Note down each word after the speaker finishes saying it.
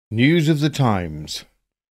News of the Times.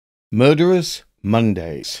 Murderous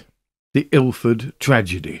Mondays. The Ilford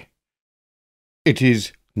tragedy. It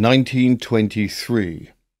is 1923.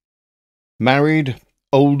 Married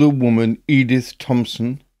older woman Edith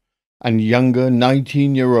Thompson and younger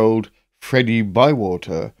 19-year-old Freddie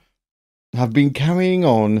Bywaters have been carrying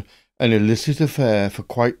on an illicit affair for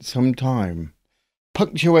quite some time,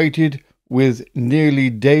 punctuated with nearly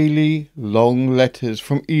daily long letters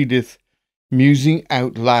from Edith musing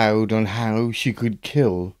out loud on how she could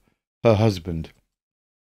kill her husband.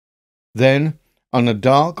 Then, on a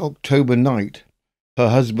dark October night, her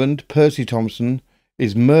husband, Percy Thompson,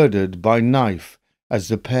 is murdered by knife as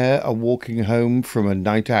the pair are walking home from a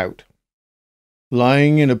night out.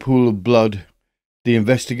 Lying in a pool of blood, the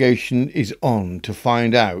investigation is on to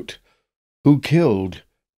find out who killed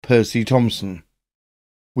Percy Thompson.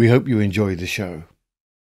 We hope you enjoy the show.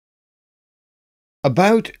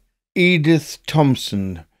 About Edith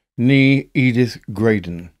Thompson, née Edith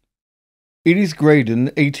Graydon. Edith Graydon,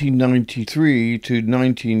 1893 to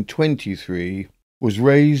 1923, was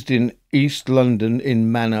raised in East London in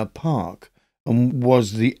Manor Park and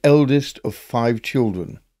was the eldest of 5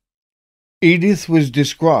 children. Edith was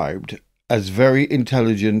described as very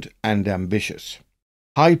intelligent and ambitious.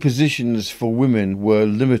 High positions for women were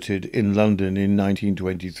limited in London in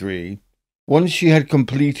 1923. Once she had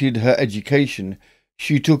completed her education,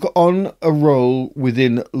 she took on a role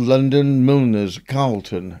within London Milners,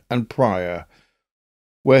 Carlton and Pryor,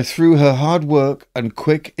 where through her hard work and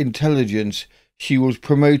quick intelligence she was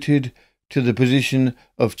promoted to the position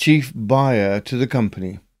of chief buyer to the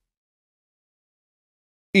company.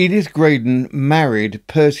 Edith Graydon married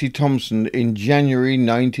Percy Thompson in January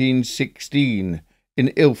 1916 in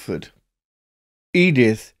Ilford.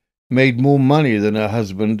 Edith made more money than her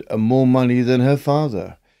husband and more money than her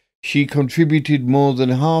father. She contributed more than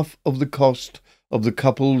half of the cost of the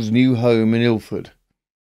couple's new home in Ilford.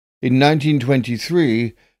 In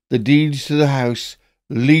 1923, the deeds to the house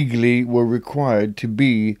legally were required to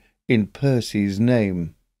be in Percy's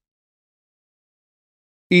name.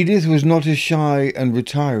 Edith was not a shy and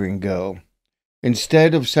retiring girl.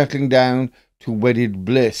 Instead of settling down to wedded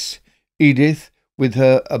bliss, Edith, with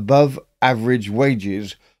her above-average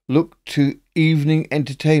wages, looked to evening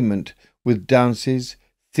entertainment with dances,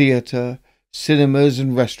 theatre, cinemas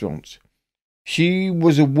and restaurants. She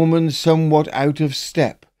was a woman somewhat out of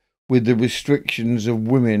step with the restrictions of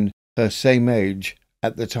women her same age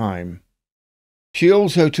at the time. She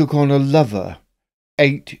also took on a lover,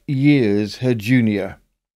 8 years her junior.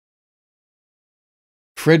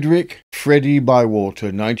 Frederick Freddie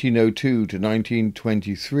Bywaters, 1902 to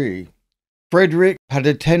 1923. Frederick had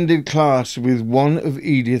attended class with one of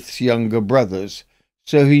Edith's younger brothers,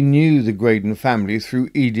 so he knew the Graydon family through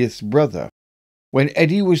Edith's brother. When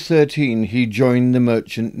Eddie was 13, he joined the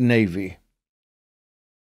Merchant Navy.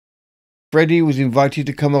 Freddie was invited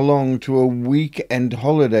to come along to a week-end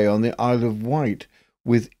holiday on the Isle of Wight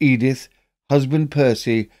with Edith, husband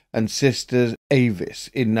Percy, and sister Avis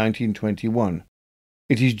in 1921.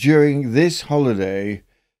 It is during this holiday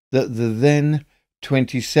that the then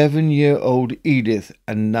 27-year-old Edith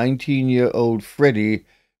and 19-year-old Freddie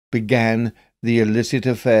began the illicit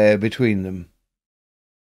affair between them.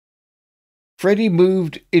 Freddie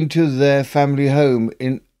moved into their family home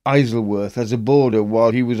in Isleworth as a boarder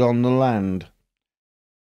while he was on the land.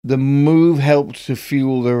 The move helped to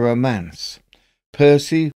fuel the romance.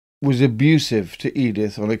 Percy was abusive to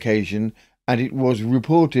Edith on occasion, and it was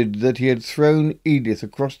reported that he had thrown Edith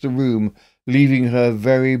across the room, leaving her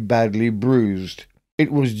very badly bruised.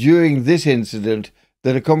 It was during this incident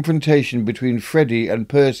that a confrontation between Freddie and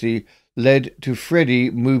Percy led to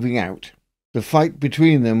Freddie moving out. The fight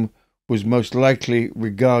between them was most likely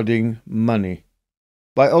regarding money.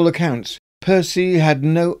 By all accounts, Percy had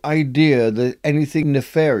no idea that anything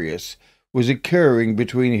nefarious was occurring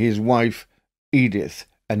between his wife, Edith,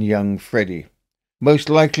 and young Freddie. Most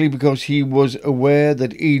likely because he was aware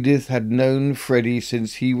that Edith had known Freddie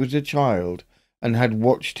since he was a child and had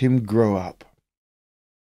watched him grow up.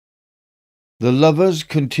 The lovers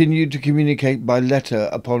continued to communicate by letter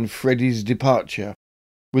upon Freddie's departure,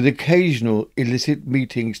 with occasional illicit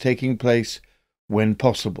meetings taking place when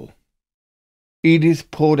possible.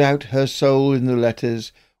 Edith poured out her soul in the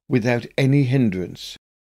letters without any hindrance.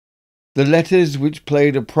 The letters, which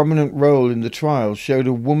played a prominent role in the trial, showed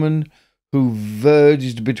a woman who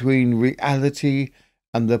verged between reality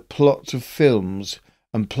and the plots of films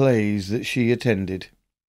and plays that she attended.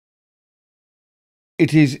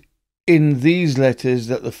 It is in these letters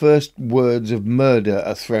that the first words of murder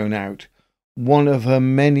are thrown out. One of her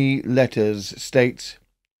many letters states,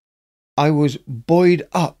 "I was buoyed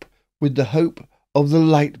up with the hope of the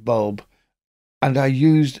light bulb, and I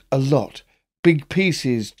used a lot. Big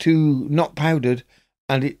pieces, too, not powdered,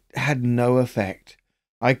 and it had no effect.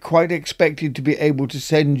 I quite expected to be able to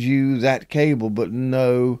send you that cable, but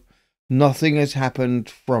no, nothing has happened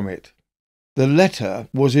from it. The letter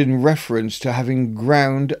was in reference to having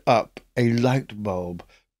ground up a light bulb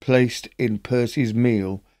placed in Percy's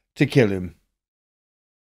meal to kill him.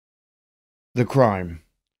 The crime.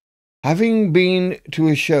 Having been to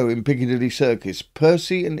a show in Piccadilly Circus,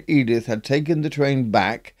 Percy and Edith had taken the train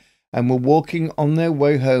back and were walking on their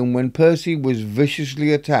way home when Percy was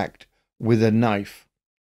viciously attacked with a knife.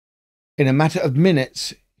 In a matter of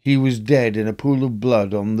minutes, he was dead in a pool of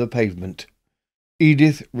blood on the pavement.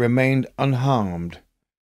 Edith remained unharmed.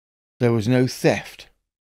 There was no theft.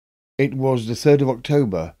 It was the 3rd of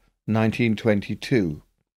October, 1922.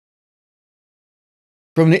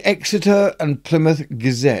 From the Exeter and Plymouth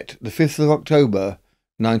Gazette, the 5th of October,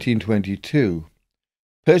 1922.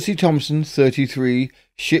 Percy Thompson, 33,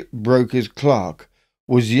 shipbroker's clerk,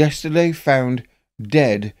 was yesterday found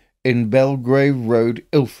dead in Belgrave Road,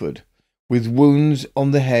 Ilford, with wounds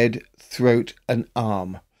on the head, throat and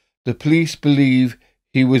arm. The police believe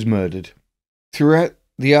he was murdered. Throughout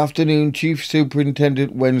the afternoon, Chief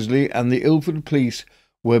Superintendent Wensley and the Ilford police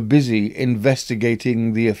were busy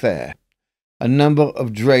investigating the affair. A number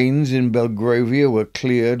of drains in Belgravia were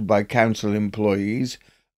cleared by council employees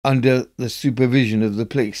under the supervision of the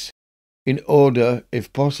police, in order,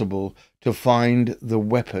 if possible, to find the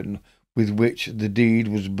weapon with which the deed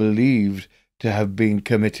was believed to have been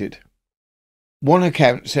committed. One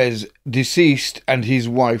account says deceased and his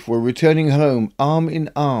wife were returning home arm in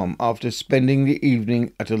arm after spending the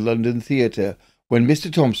evening at a London theatre when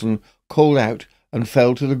Mr. Thompson called out and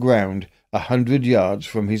fell to the ground 100 yards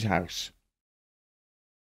from his house.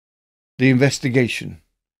 The investigation.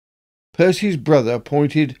 Percy's brother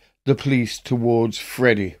pointed the police towards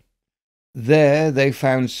Freddy. There they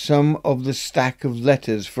found some of the stack of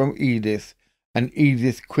letters from Edith, and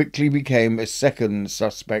Edith quickly became a second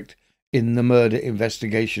suspect in the murder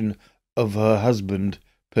investigation of her husband,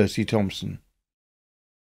 Percy Thompson.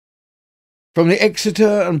 From the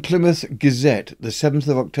Exeter and Plymouth Gazette, the 7th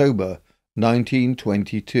of October,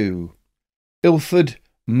 1922. Ilford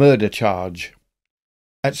murder charge.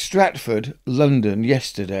 At Stratford, London,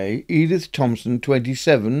 yesterday, Edith Thompson,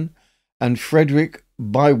 27, and Frederick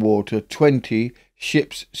Bywater, 20,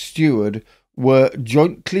 ship's steward, were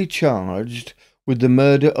jointly charged with the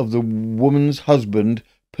murder of the woman's husband,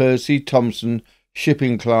 Percy Thompson,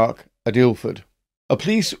 shipping clerk at Ilford. A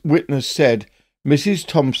police witness said Mrs.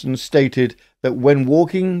 Thompson stated that when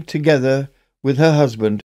walking together with her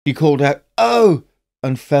husband, he called out, "Oh!"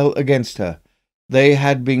 and fell against her. They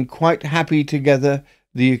had been quite happy together.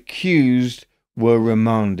 The accused were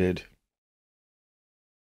remanded.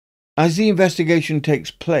 As the investigation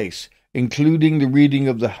takes place, including the reading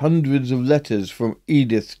of the hundreds of letters from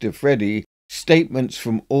Edith to Freddy, statements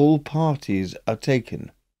from all parties are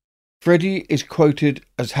taken. Freddy is quoted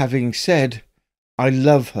as having said, "I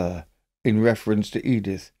love her," in reference to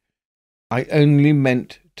Edith. "I only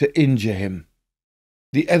meant to injure him."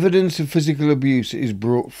 The evidence of physical abuse is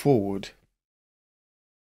brought forward.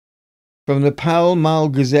 From the Pall Mall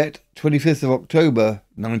Gazette, 25th of October,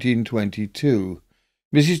 1922.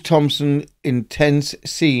 Mrs. Thompson, in tense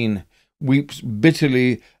scene, weeps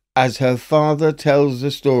bitterly as her father tells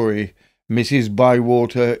the story. Mrs.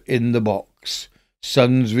 Bywater in the box.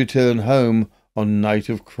 Son's return home on night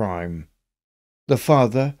of crime. The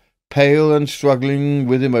father, pale and struggling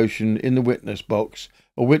with emotion, in the witness box,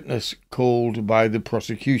 a witness called by the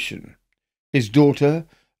prosecution. His daughter,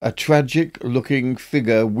 a tragic-looking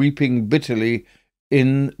figure, weeping bitterly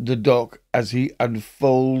in the dock as he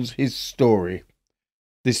unfolds his story.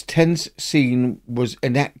 This tense scene was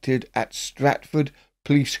enacted at Stratford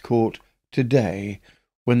Police Court today,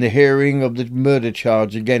 when the hearing of the murder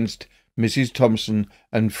charge against Mrs. Thompson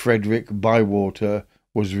and Frederick Bywater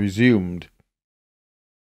was resumed.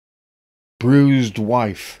 Bruised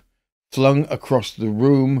wife, flung across the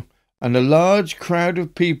room, and a large crowd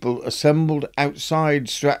of people assembled outside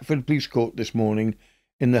Stratford Police Court this morning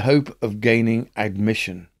in the hope of gaining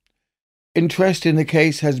admission. Interest in the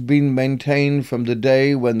case has been maintained from the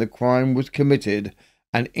day when the crime was committed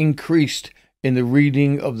and increased in the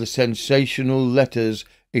reading of the sensational letters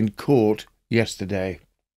in court yesterday.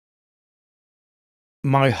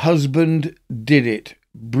 My husband did it.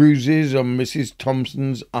 Bruises on Mrs.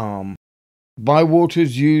 Thompson's arm.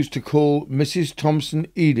 Bywaters used to call Mrs. Thompson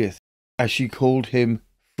Edith, as she called him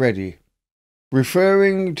Freddy.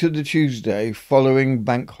 Referring to the Tuesday following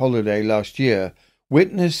Bank Holiday last year,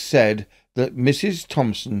 witness said that Mrs.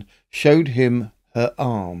 Thompson showed him her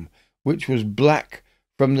arm, which was black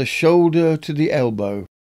from the shoulder to the elbow.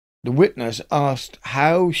 The witness asked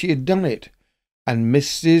how she had done it, and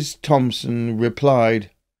Mrs. Thompson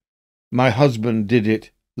replied, "My husband did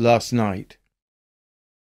it last night."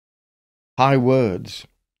 High words.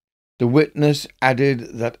 The witness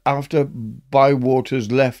added that after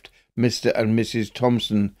Bywaters left, Mr. and Mrs.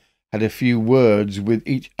 Thompson had a few words with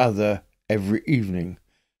each other every evening.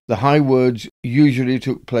 The high words usually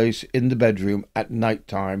took place in the bedroom at night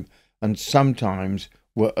time and sometimes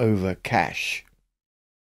were over cash.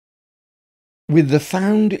 With the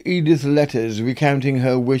found Edith letters recounting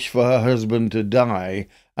her wish for her husband to die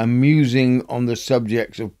and musing on the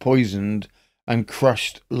subjects of poisoned and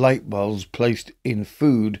crushed light bulbs placed in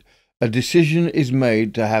food, a decision is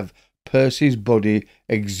made to have Percy's body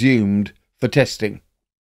exhumed for testing.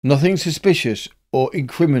 Nothing suspicious or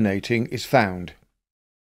incriminating is found.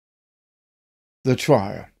 The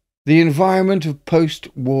trial. The environment of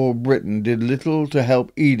post-war Britain did little to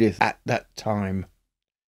help Edith at that time.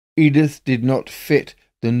 Edith did not fit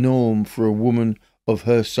the norm for a woman of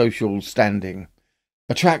her social standing.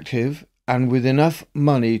 Attractive and with enough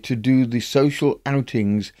money to do the social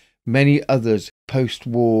outings many others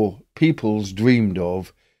post-war peoples dreamed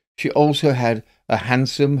of, she also had a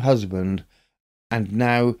handsome husband and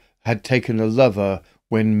now had taken a lover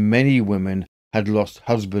when many women had lost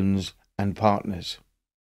husbands and partners.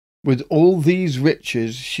 With all these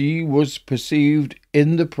riches, she was perceived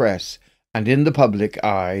in the press and in the public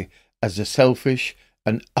eye as a selfish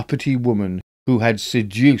and uppity woman who had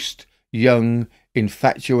seduced young,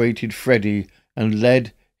 infatuated Freddie and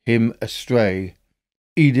led him astray.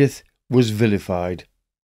 Edith was vilified.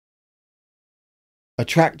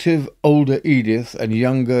 Attractive older Edith and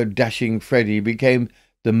younger dashing Freddie became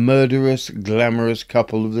the murderous, glamorous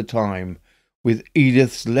couple of the time, with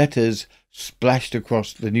Edith's letters splashed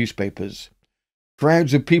across the newspapers.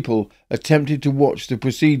 Crowds of people attempted to watch the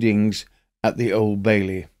proceedings at the Old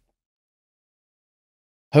Bailey.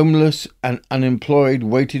 Homeless and unemployed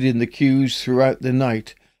waited in the queues throughout the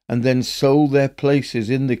night and then sold their places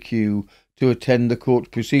in the queue to attend the court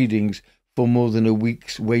proceedings for more than a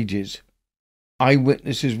week's wages.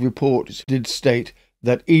 Eyewitnesses' reports did state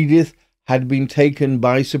that Edith had been taken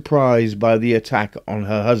by surprise by the attack on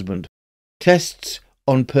her husband. Tests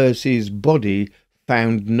on Percy's body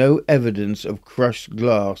found no evidence of crushed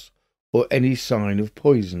glass or any sign of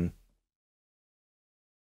poison.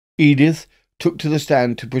 Edith took to the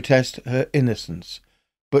stand to protest her innocence,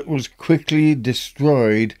 but was quickly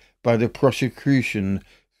destroyed by the prosecution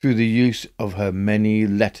through the use of her many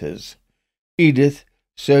letters. Edith,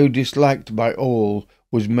 so disliked by all,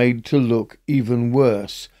 was made to look even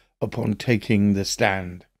worse upon taking the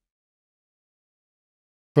stand.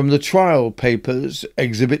 From the trial papers,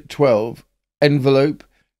 Exhibit 12, envelope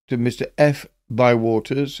to Mr. F.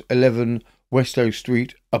 Bywaters, 11 Westow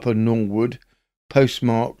Street, Upper Norwood,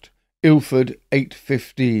 postmarked Ilford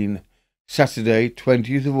 8:15, Saturday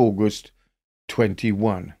 20th of August,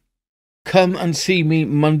 21. Come and see me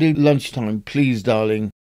Monday lunchtime, please,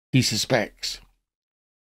 darling. He suspects.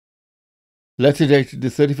 Letter dated the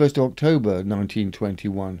 31st of October,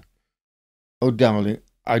 1921. Oh, darling,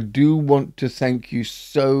 I do want to thank you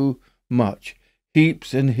so much,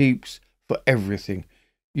 heaps and heaps, for everything.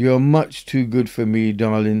 You're much too good for me,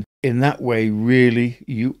 darling. In that way, really,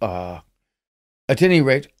 you are. At any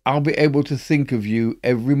rate, I'll be able to think of you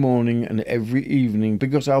every morning and every evening,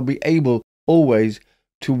 because I'll be able always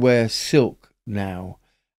to wear silk now.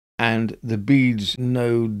 And the beads,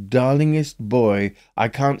 no, darlingest boy, I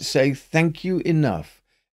can't say thank you enough.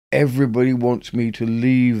 Everybody wants me to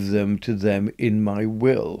leave them to them in my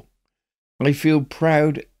will. I feel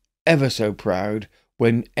proud, ever so proud,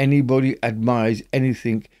 when anybody admires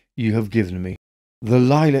anything you have given me. The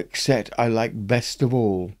lilac set I like best of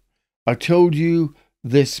all. I told you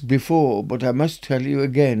this before, but I must tell you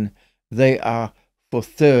again. They are for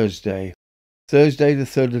Thursday the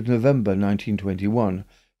 3rd of November, 1921,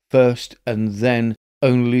 first and then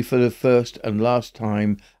only for the first and last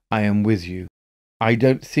time I am with you. I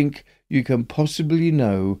don't think you can possibly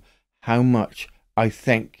know how much I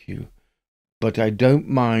thank you, but I don't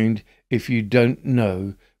mind if you don't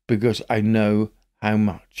know, because I know how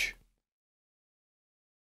much.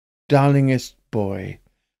 Darlingest boy,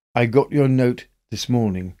 I got your note this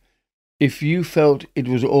morning. If you felt it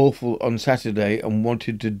was awful on Saturday and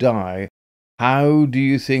wanted to die, how do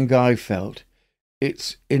you think I felt?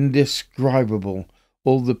 It's indescribable,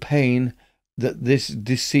 all the pain that this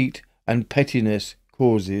deceit and pettiness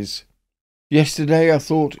causes. Yesterday I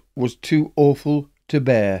thought was too awful to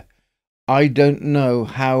bear. I don't know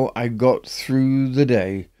how I got through the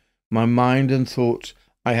day. My mind and thoughts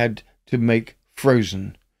I had to make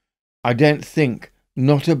frozen. I daren't think,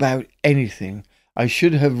 not about anything. I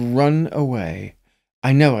should have run away.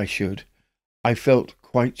 I know I should. I felt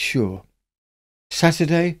quite sure.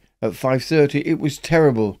 Saturday at 5:30, it was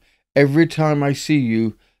terrible. Every time I see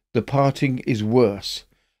you, the parting is worse.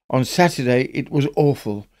 On Saturday, it was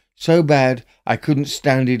awful. So bad, I couldn't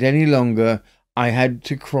stand it any longer. I had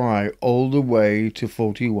to cry all the way to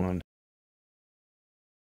 41.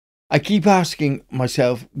 I keep asking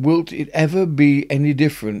myself, wilt it ever be any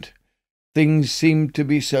different? Things seem to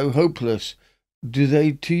be so hopeless. Do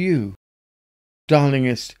they to you?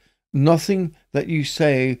 Darlingest, nothing that you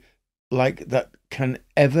say like that can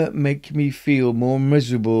ever make me feel more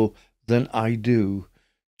miserable than I do.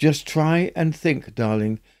 Just try and think,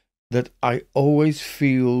 darling, that I always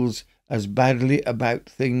feels as badly about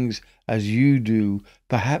things as you do,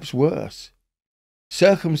 perhaps worse.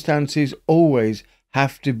 Circumstances always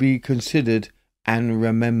have to be considered and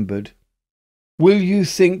remembered. Will you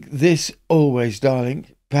think this always, darling?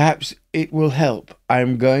 Perhaps it will help. I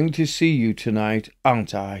am going to see you tonight,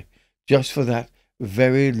 aren't I? Just for that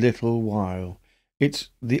very little while. It's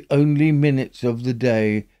the only minutes of the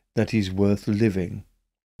day that is worth living.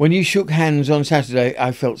 When you shook hands on Saturday,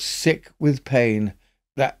 I felt sick with pain.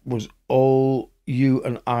 That was all you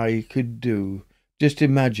and I could do. Just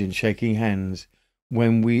imagine shaking hands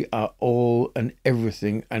when we are all and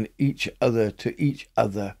everything and each other to each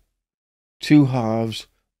other. Two halves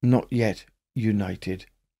not yet united.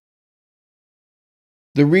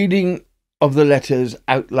 The reading of the letters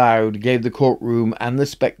out loud gave the courtroom and the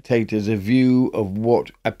spectators a view of what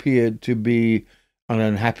appeared to be an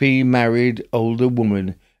unhappy married older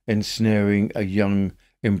woman ensnaring a young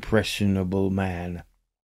impressionable man.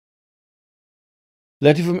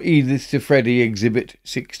 Letter from Edith to Freddie, Exhibit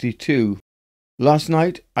 62. Last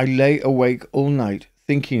night I lay awake all night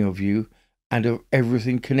thinking of you and of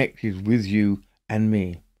everything connected with you and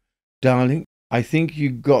me. Darling, I think you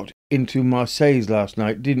got into Marseilles last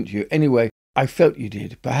night, didn't you? Anyway, I felt you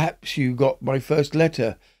did. Perhaps you got my first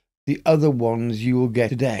letter. The other ones you will get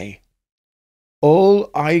today. All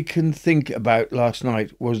I can think about last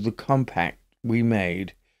night was the compact we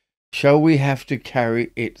made. Shall we have to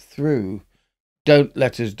carry it through? Don't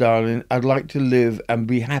let us, darling. I'd like to live and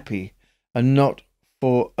be happy, and not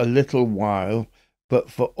for a little while, but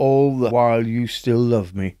for all the while you still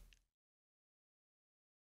love me.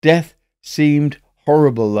 Death seemed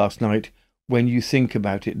horrible last night when you think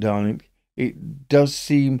about it, darling. It does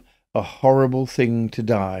seem a horrible thing to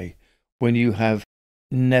die when you have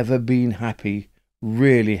never been happy,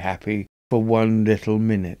 really happy, for one little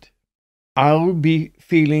minute. I'll be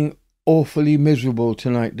feeling awfully miserable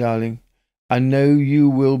tonight, darling. I know you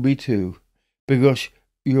will be too, because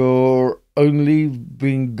you're only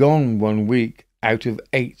been gone 1 week out of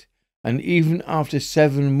 8, and even after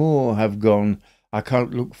 7 more have gone, I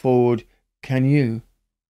can't look forward, can you?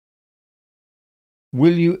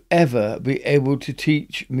 Will you ever be able to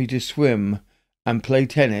teach me to swim and play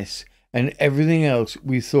tennis and everything else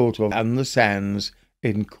we thought of on the sands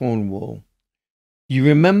in Cornwall? You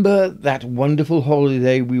remember that wonderful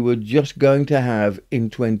holiday we were just going to have in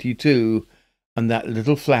 22, and that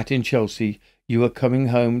little flat in Chelsea you were coming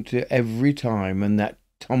home to every time, and that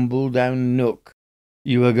tumble-down nook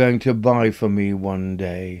you were going to buy for me one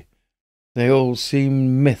day? They all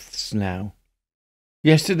seem myths now.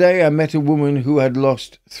 Yesterday I met a woman who had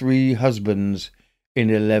lost 3 husbands in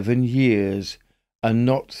 11 years, and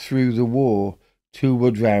not through the war. 2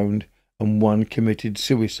 were drowned and 1 committed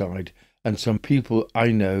suicide, and some people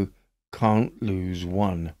I know can't lose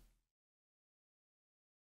 1.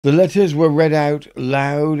 The letters were read out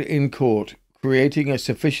loud in court, creating a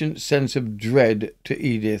sufficient sense of dread to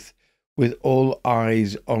Edith, with all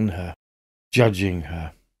eyes on her, judging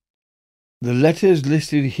her. The letters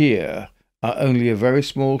listed here are only a very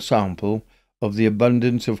small sample of the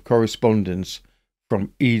abundance of correspondence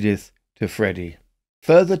from Edith to Freddie.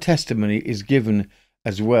 Further testimony is given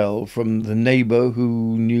as well from the neighbour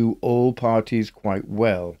who knew all parties quite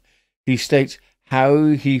well. He states how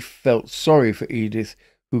he felt sorry for Edith,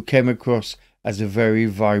 who came across as a very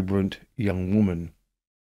vibrant young woman.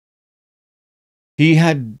 He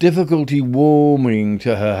had difficulty warming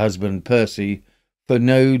to her husband, Percy, for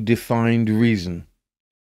no defined reason.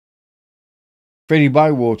 Freddie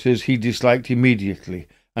Bywaters he disliked immediately,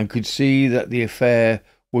 and could see that the affair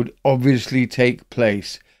would obviously take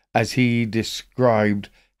place, as he described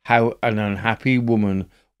how an unhappy woman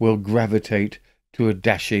will gravitate to a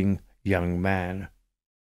dashing young man.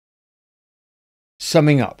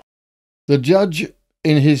 Summing up. The judge,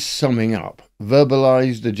 in his summing up,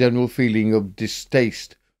 verbalized a general feeling of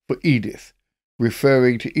distaste for Edith.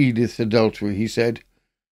 Referring to Edith's adultery, he said,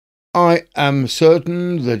 I am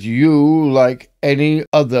certain that you, like any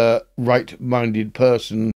other right-minded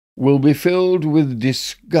person, will be filled with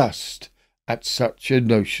disgust at such a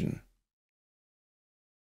notion.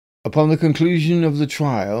 Upon the conclusion of the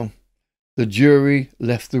trial, the jury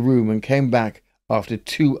left the room and came back after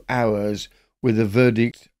 2 hours with a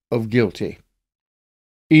verdict of guilty.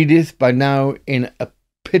 Edith, by now in a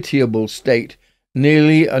pitiable state,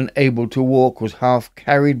 nearly unable to walk, was half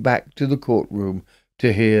carried back to the courtroom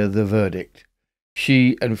to hear the verdict.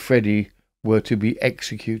 She and Freddie were to be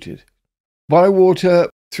executed. Bywater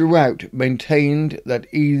throughout maintained that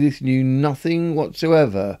Edith knew nothing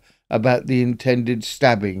whatsoever about the intended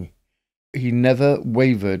stabbing. He never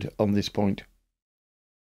wavered on this point.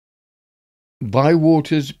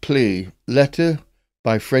 Bywater's plea. Letter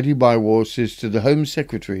by Freddie Bywaters to the Home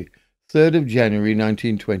Secretary, 3rd of January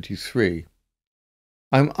 1923.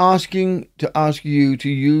 I'm asking you to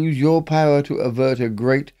use your power to avert a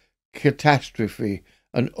great catastrophe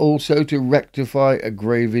and also to rectify a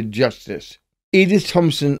grave injustice. Edith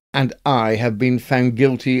Thompson and I have been found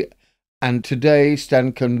guilty and today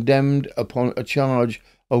stand condemned upon a charge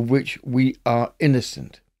of which we are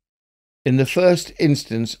innocent. In the first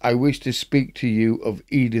instance, I wish to speak to you of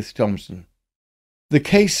Edith Thompson. The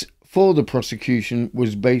case for the prosecution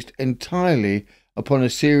was based entirely upon a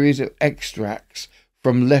series of extracts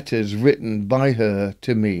from letters written by her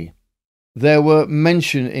to me. There were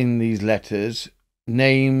mentioned in these letters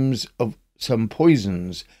names of some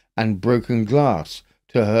poisons and broken glass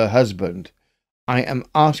to her husband. I am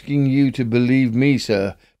asking you to believe me,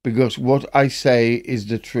 sir, because what I say is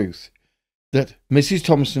the truth, that Mrs.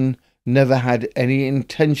 Thompson never had any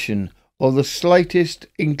intention or the slightest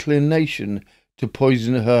inclination to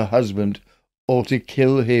poison her husband or to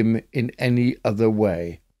kill him in any other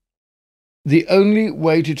way. The only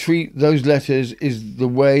way to treat those letters is the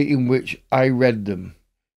way in which I read them.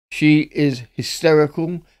 She is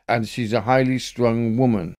hysterical and she's a highly strung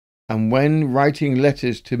woman, and when writing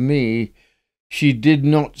letters to me, she did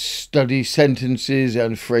not study sentences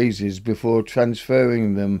and phrases before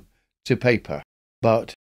transferring them to paper,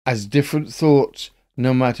 but as different thoughts,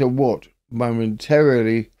 no matter what,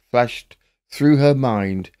 momentarily flashed through her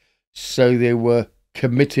mind, so they were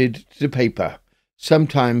committed to paper.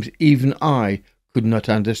 Sometimes even I could not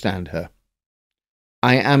understand her.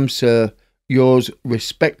 I am, sir, yours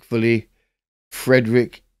respectfully,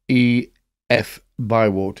 Frederick E. F.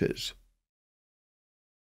 Bywaters.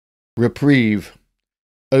 Reprieve.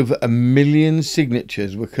 Over 1 million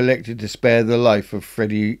signatures were collected to spare the life of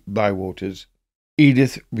Freddie Bywaters.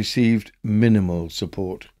 Edith received minimal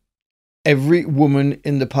support. Every woman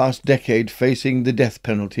in the past decade facing the death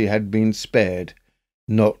penalty had been spared.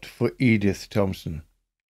 Not for Edith Thompson.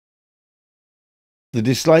 The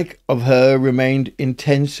dislike of her remained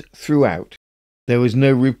intense throughout. There was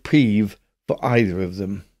no reprieve for either of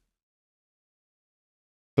them.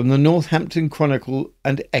 From the Northampton Chronicle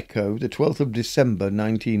and Echo, the 12th of December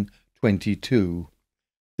 1922.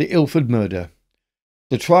 The Ilford murder.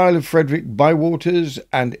 The trial of Frederick Bywaters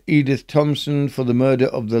and Edith Thompson for the murder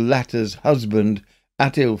of the latter's husband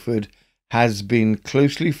at Ilford has been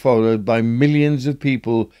closely followed by millions of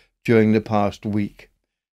people during the past week.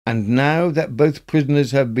 And now that both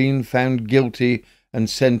prisoners have been found guilty and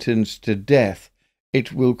sentenced to death,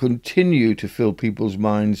 it will continue to fill people's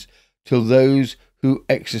minds till those who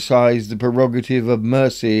exercise the prerogative of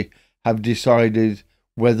mercy have decided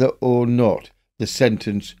whether or not the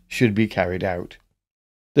sentence should be carried out.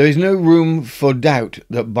 There is no room for doubt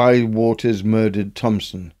that Bywaters murdered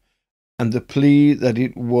Thompson, and the plea that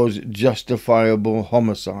it was justifiable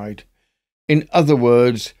homicide. In other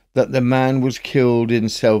words, that the man was killed in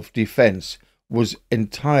self-defence, was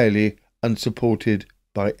entirely unsupported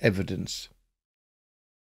by evidence.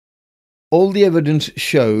 All the evidence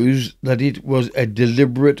shows that it was a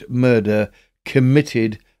deliberate murder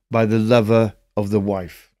committed by the lover of the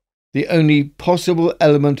wife. The only possible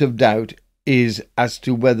element of doubt is as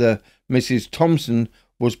to whether Mrs. Thompson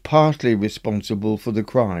was partly responsible for the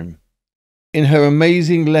crime. In her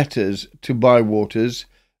amazing letters to Bywaters,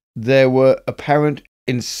 there were apparent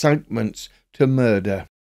incitements to murder.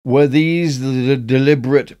 Were these the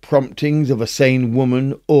deliberate promptings of a sane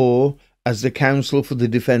woman, or, as the counsel for the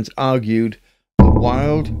defence argued, the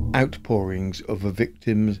wild outpourings of a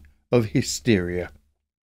victim of hysteria?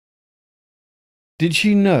 Did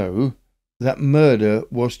she know that murder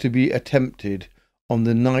was to be attempted on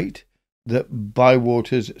the night that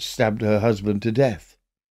Bywaters stabbed her husband to death?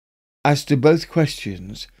 As to both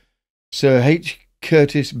questions, Sir H.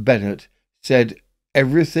 Curtis Bennet said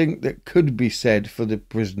everything that could be said for the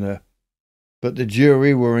prisoner, but the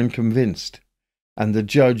jury were unconvinced. and the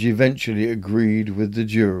judge eventually agreed with the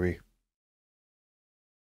jury.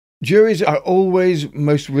 Juries are always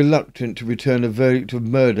most reluctant to return a verdict of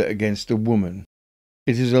murder against a woman.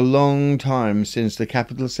 It is a long time since the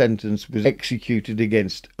capital sentence was executed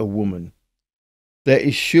against a woman. There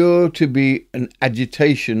is sure to be an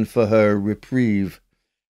agitation for her reprieve.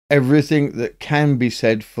 Everything that can be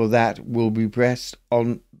said for that will be pressed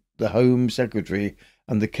on the Home Secretary,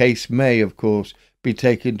 and the case may, of course, be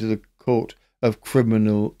taken to the Court of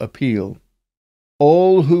Criminal Appeal.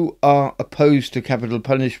 All who are opposed to capital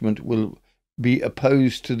punishment will be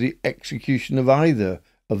opposed to the execution of either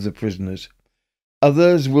of the prisoners.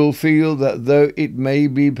 Others will feel that though it may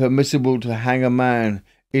be permissible to hang a man,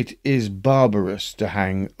 it is barbarous to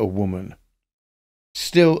hang a woman.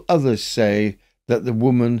 Still others say that the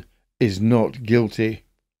woman is not guilty.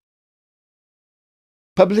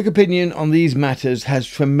 Public opinion on these matters has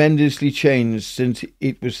tremendously changed since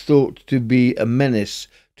it was thought to be a menace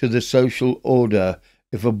to the social order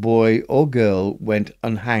if a boy or girl went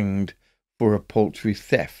unhanged for a paltry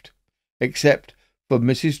theft. Except for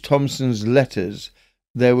Mrs. Thompson's letters,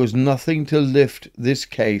 there was nothing to lift this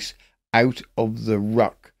case out of the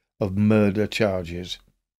ruck of murder charges.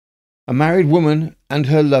 A married woman and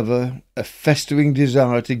her lover, a festering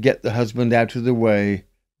desire to get the husband out of the way,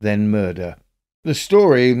 then murder. The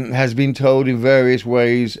story has been told in various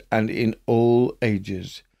ways and in all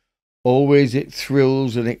ages. Always it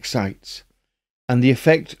thrills and excites, and the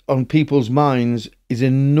effect on people's minds is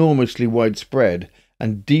enormously widespread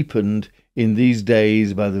and deepened in these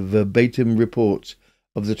days by the verbatim reports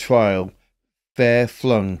of the trial fair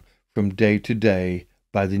flung from day to day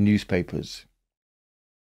by the newspapers.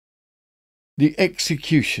 The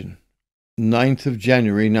execution, 9th of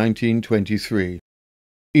January 1923.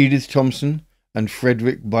 Edith Thompson and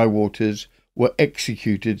Frederick Bywaters were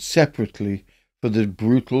executed separately for the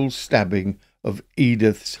brutal stabbing of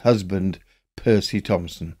Edith's husband, Percy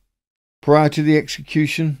Thompson. Prior to the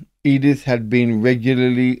execution, Edith had been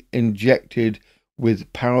regularly injected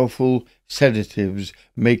with powerful sedatives,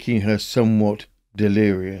 making her somewhat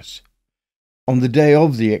delirious. On the day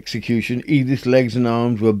of the execution, Edith's legs and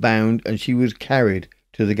arms were bound and she was carried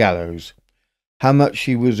to the gallows. How much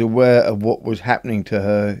she was aware of what was happening to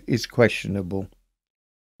her is questionable.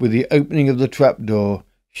 With the opening of the trapdoor,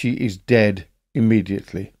 she is dead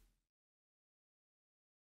immediately.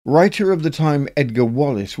 Writer of the time Edgar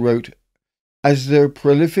Wallace wrote, as the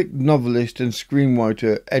prolific novelist and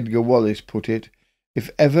screenwriter Edgar Wallace put it, if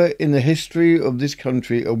ever in the history of this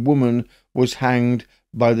country a woman was hanged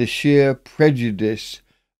by the sheer prejudice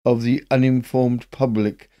of the uninformed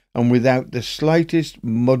public and without the slightest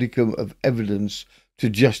modicum of evidence to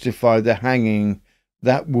justify the hanging,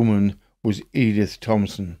 that woman was Edith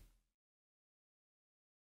Thompson.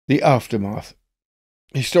 The aftermath.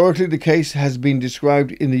 Historically, the case has been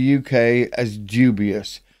described in the UK as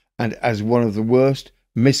dubious and as one of the worst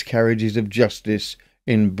miscarriages of justice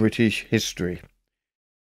in British history.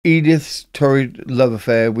 Edith's torrid love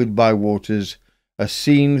affair with Bywaters, as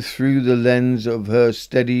seen through the lens of her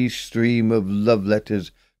steady stream of love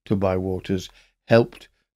letters to Bywaters, helped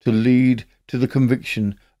to lead to the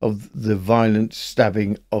conviction of the violent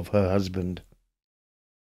stabbing of her husband.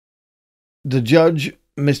 The judge,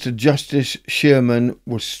 Mr. Justice Sherman,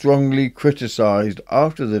 was strongly criticised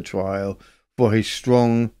after the trial for his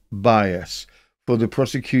strong bias for the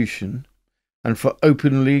prosecution and for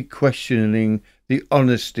openly questioning the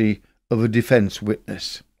honesty of a defence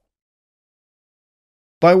witness.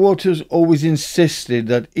 Bywaters always insisted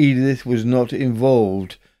that Edith was not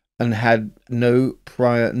involved and had no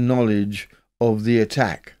prior knowledge of the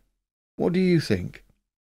attack. What do you think?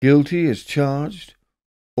 Guilty as charged,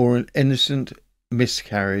 or an innocent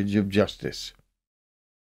miscarriage of justice?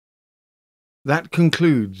 That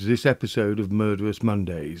concludes this episode of Murderous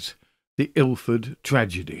Mondays, the Ilford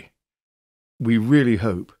tragedy. We really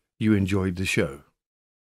hope you enjoyed the show.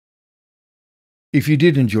 If you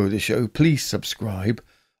did enjoy the show, please subscribe.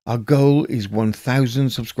 Our goal is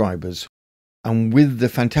 1,000 subscribers. And with the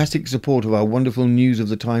fantastic support of our wonderful News of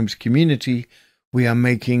the Times community, we are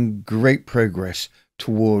making great progress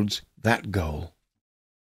towards that goal.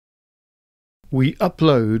 We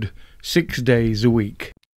upload 6 days a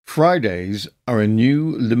week. Fridays are a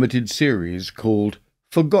new limited series called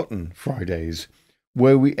Forgotten Fridays,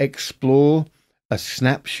 where we explore a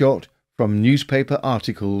snapshot from newspaper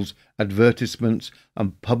articles, advertisements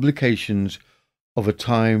and publications of a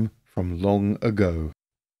time from long ago.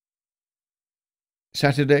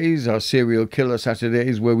 Saturdays are Serial Killer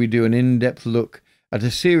Saturdays, where we do an in-depth look at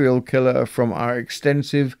a serial killer from our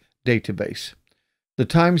extensive database. The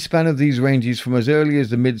time span of these ranges from as early as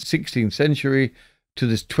the mid-16th century to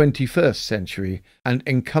this 21st century and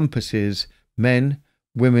encompasses men,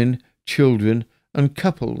 women, children, and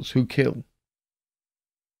couples who kill.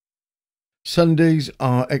 Sundays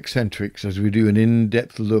are eccentrics, as we do an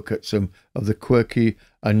in-depth look at some of the quirky,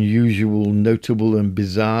 unusual, notable and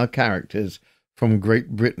bizarre characters from Great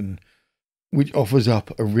Britain, which offers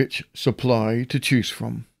up a rich supply to choose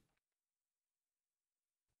from.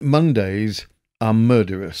 Mondays are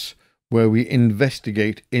Murderous, where we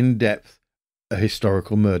investigate in depth a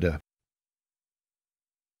historical murder.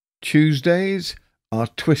 Tuesdays are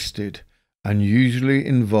Twisted and usually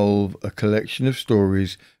involve a collection of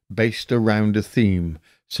stories based around a theme,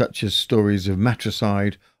 such as stories of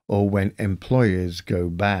matricide or when employers go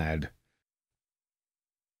bad.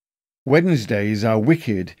 Wednesdays are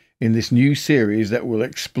Wicked in this new series that will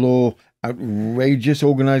explore outrageous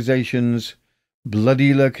organisations,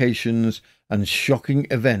 bloody locations and shocking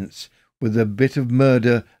events with a bit of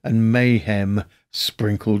murder and mayhem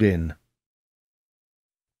sprinkled in.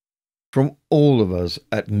 From all of us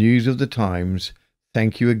at News of the Times,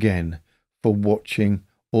 thank you again for watching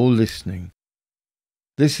or listening.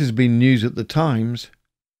 This has been News at the Times,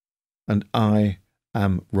 and I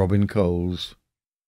am Robin Coles.